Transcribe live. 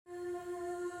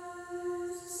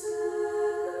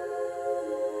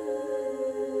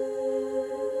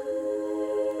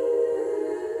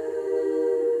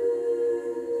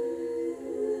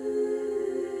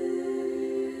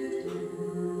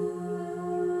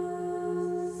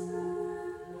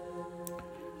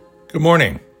Good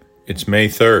morning. It's May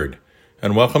 3rd,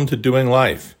 and welcome to Doing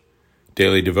Life,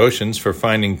 daily devotions for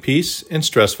finding peace in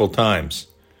stressful times.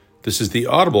 This is the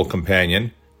audible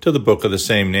companion to the book of the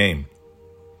same name.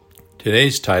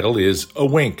 Today's title is A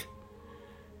Wink.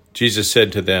 Jesus said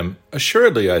to them,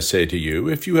 "Assuredly I say to you,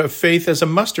 if you have faith as a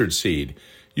mustard seed,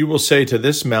 you will say to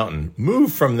this mountain,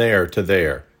 'Move from there to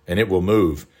there,' and it will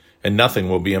move, and nothing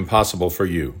will be impossible for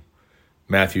you."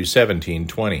 Matthew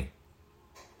 17:20.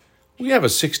 We have a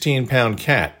 16-pound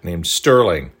cat named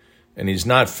Sterling, and he's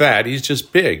not fat, he's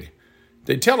just big.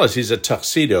 They tell us he's a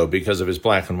tuxedo because of his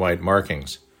black and white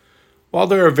markings. While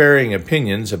there are varying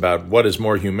opinions about what is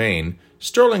more humane,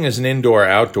 Sterling is an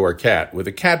indoor-outdoor cat with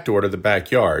a cat door to the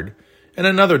backyard and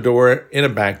another door in a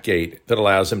back gate that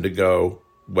allows him to go,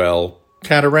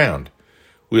 cat around.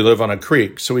 We live on a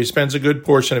creek, so he spends a good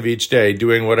portion of each day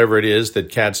doing whatever it is that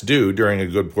cats do during a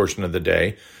good portion of the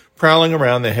day, prowling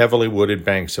around the heavily wooded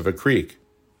banks of a creek.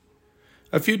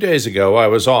 A few days ago, I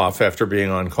was off after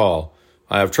being on call.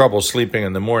 I have trouble sleeping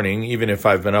in the morning, even if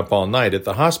I've been up all night at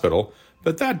the hospital,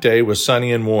 but that day was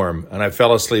sunny and warm, and I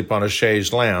fell asleep on a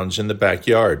chaise lounge in the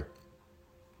backyard.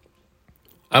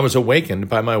 I was awakened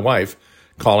by my wife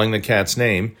calling the cat's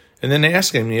name and then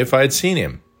asking me if I had seen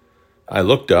him. I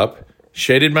looked up,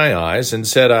 shaded my eyes, and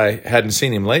said I hadn't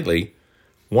seen him lately.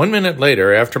 1 minute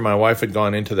later, after my wife had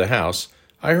gone into the house,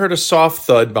 I heard a soft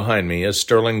thud behind me as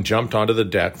Sterling jumped onto the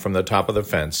deck from the top of the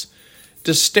fence,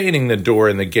 disdaining the door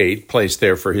and the gate placed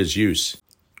there for his use.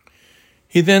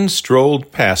 He then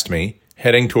strolled past me,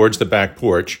 heading towards the back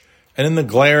porch, and in the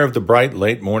glare of the bright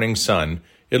late morning sun,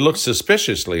 it looked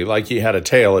suspiciously like he had a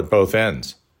tail at both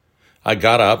ends. I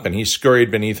got up and he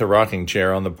scurried beneath a rocking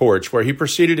chair on the porch where he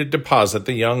proceeded to deposit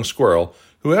the young squirrel,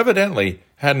 who evidently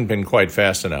hadn't been quite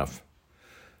fast enough.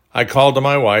 I called to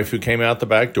my wife, who came out the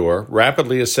back door,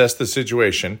 rapidly assessed the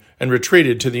situation, and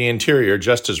retreated to the interior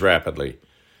just as rapidly.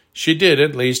 She did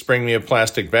at least bring me a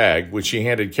plastic bag, which she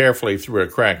handed carefully through a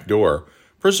cracked door,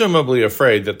 presumably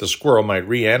afraid that the squirrel might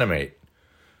reanimate.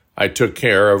 I took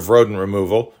care of rodent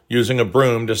removal, using a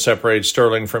broom to separate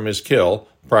Sterling from his kill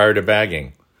prior to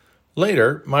bagging.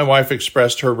 Later, my wife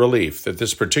expressed her relief that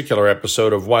this particular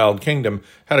episode of Wild Kingdom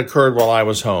had occurred while I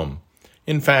was home.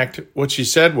 In fact, what she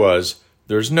said was,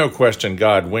 "There's no question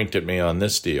God winked at me on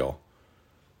this deal."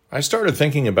 I started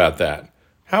thinking about that.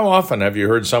 How often have you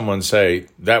heard someone say,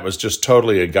 "That was just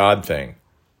totally a God thing"?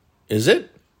 Is it?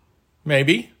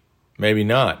 Maybe. Maybe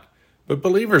not. But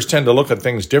believers tend to look at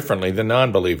things differently than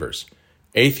non-believers.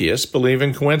 Atheists believe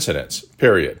in coincidence,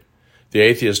 period. The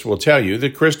atheist will tell you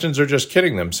that Christians are just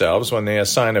kidding themselves when they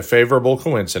assign a favorable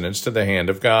coincidence to the hand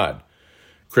of God.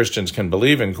 Christians can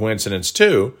believe in coincidence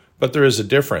too, but there is a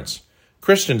difference.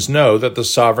 Christians know that the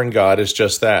sovereign God is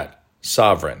just that,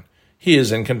 sovereign. He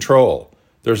is in control.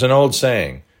 There's an old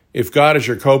saying, if God is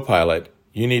your co-pilot,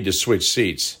 you need to switch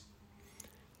seats.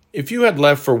 If you had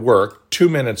left for work 2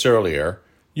 minutes earlier,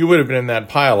 you would have been in that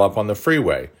pile-up on the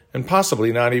freeway, and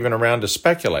possibly not even around to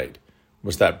speculate.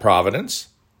 Was that providence?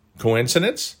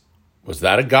 Coincidence? Was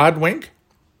that a God wink?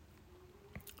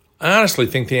 I honestly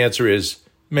think the answer is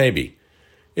maybe.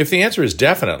 If the answer is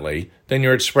definitely, then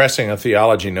you're expressing a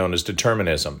theology known as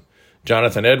determinism.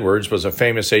 Jonathan Edwards was a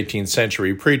famous 18th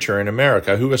century preacher in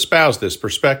America who espoused this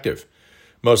perspective.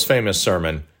 Most famous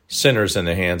sermon, "Sinners in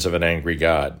the Hands of an Angry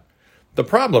God." The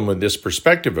problem with this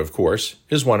perspective, of course,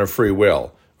 is one of free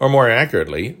will, or more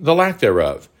accurately, the lack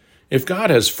thereof. If God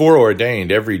has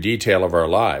foreordained every detail of our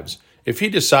lives, if he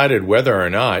decided whether or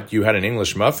not you had an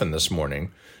English muffin this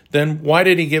morning, then why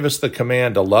did he give us the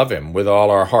command to love him with all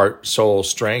our heart, soul,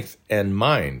 strength, and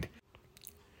mind?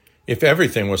 If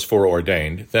everything was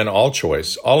foreordained, then all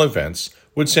choice, all events,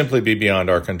 would simply be beyond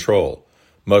our control.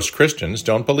 Most Christians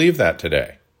don't believe that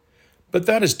today. But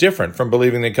that is different from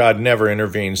believing that God never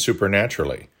intervenes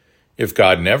supernaturally. If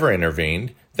God never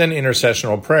intervened, then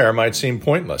intercessional prayer might seem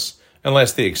pointless,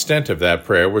 unless the extent of that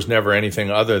prayer was never anything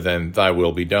other than "Thy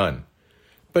will be done."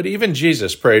 But even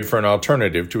Jesus prayed for an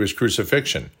alternative to his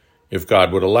crucifixion, if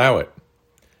God would allow it.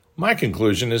 My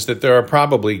conclusion is that there are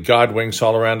probably God winks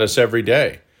all around us every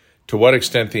day. To what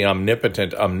extent the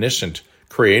omnipotent, omniscient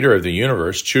creator of the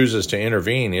universe chooses to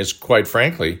intervene is, quite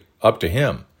frankly, up to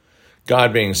him.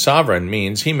 God being sovereign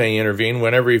means he may intervene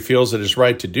whenever he feels it is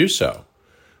right to do so.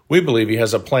 We believe he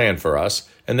has a plan for us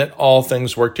and that all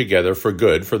things work together for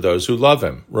good for those who love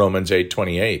him, Romans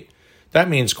 8:28. That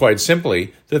means quite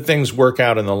simply that things work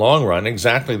out in the long run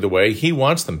exactly the way he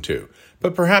wants them to,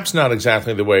 but perhaps not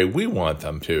exactly the way we want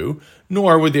them to,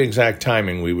 nor with the exact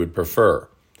timing we would prefer.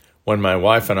 When my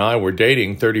wife and I were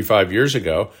dating 35 years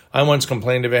ago, I once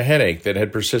complained of a headache that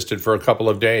had persisted for a couple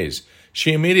of days.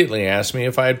 She immediately asked me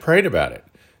if I had prayed about it.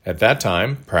 At that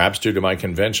time, perhaps due to my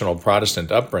conventional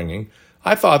Protestant upbringing,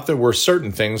 I thought there were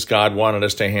certain things God wanted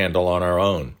us to handle on our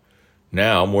own.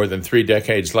 Now, more than 3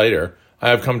 decades later, I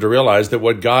have come to realize that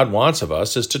what God wants of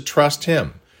us is to trust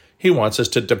Him. He wants us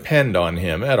to depend on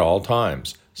Him at all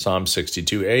times. Psalm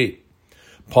 62:8.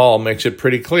 Paul makes it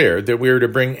pretty clear that we are to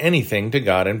bring anything to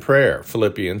God in prayer.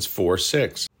 Philippians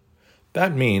 4:6.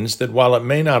 That means that while it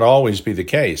may not always be the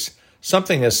case,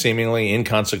 something as seemingly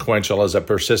inconsequential as a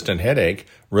persistent headache,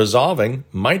 resolving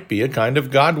might be a kind of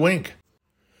God wink.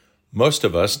 Most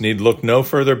of us need look no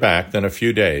further back than a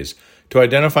few days to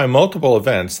identify multiple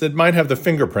events that might have the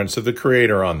fingerprints of the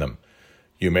Creator on them.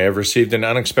 You may have received an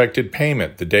unexpected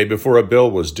payment the day before a bill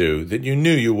was due that you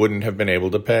knew you wouldn't have been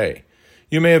able to pay.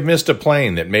 You may have missed a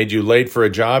plane that made you late for a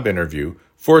job interview,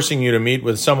 forcing you to meet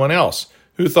with someone else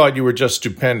who thought you were just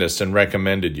stupendous and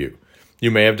recommended you.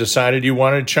 You may have decided you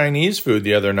wanted Chinese food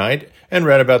the other night and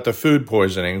read about the food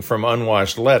poisoning from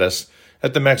unwashed lettuce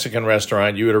at the Mexican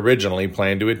restaurant you had originally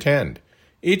planned to attend.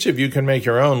 Each of you can make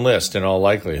your own list in all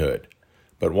likelihood.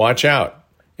 But watch out.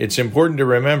 It's important to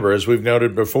remember, as we've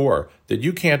noted before, that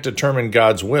you can't determine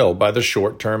God's will by the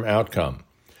short-term outcome.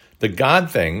 The God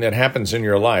thing that happens in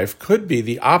your life could be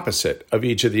the opposite of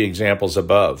each of the examples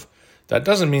above. That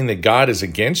doesn't mean that God is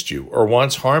against you or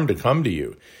wants harm to come to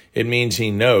you. It means He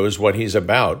knows what He's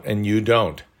about and you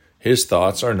don't. His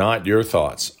thoughts are not your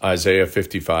thoughts. Isaiah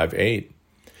 55:8.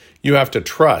 You have to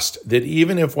trust that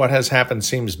even if what has happened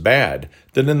seems bad,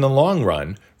 that in the long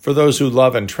run, for those who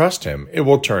love and trust Him, it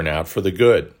will turn out for the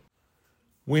good.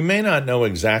 We may not know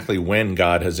exactly when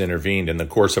God has intervened in the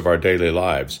course of our daily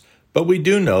lives, but we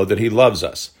do know that He loves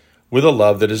us, with a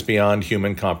love that is beyond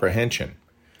human comprehension.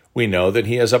 We know that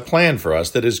He has a plan for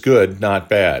us that is good, not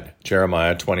bad,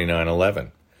 Jeremiah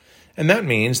 29:11. And that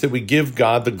means that we give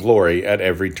God the glory at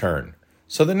every turn.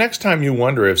 So the next time you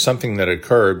wonder if something that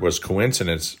occurred was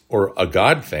coincidence or a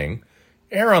God thing,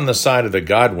 err on the side of the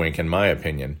God wink, in my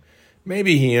opinion.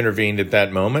 Maybe He intervened at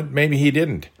that moment, maybe He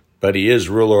didn't. But He is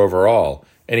ruler over all,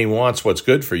 and He wants what's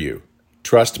good for you.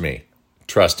 Trust me.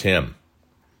 Trust Him.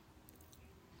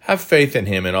 Have faith in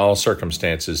Him in all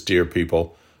circumstances, dear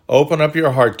people. Open up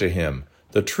your heart to Him.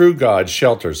 The true God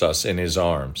shelters us in His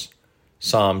arms.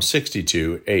 Psalm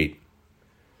 62:8.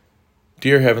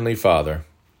 Dear Heavenly Father,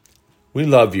 we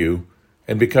love You,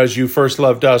 and because You first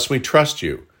loved us, we trust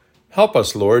You. Help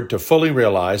us, Lord, to fully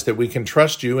realize that we can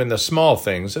trust You in the small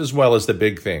things as well as the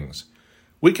big things.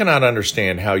 We cannot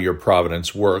understand how Your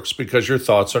providence works because Your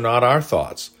thoughts are not our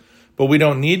thoughts, but we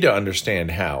don't need to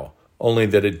understand how, only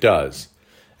that it does,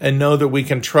 and know that we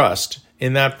can trust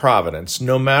in that providence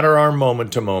no matter our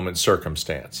moment-to-moment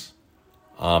circumstance.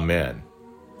 Amen.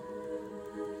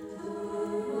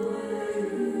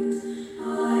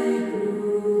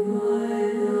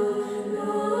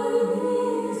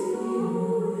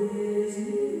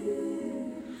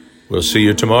 We'll see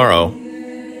you tomorrow.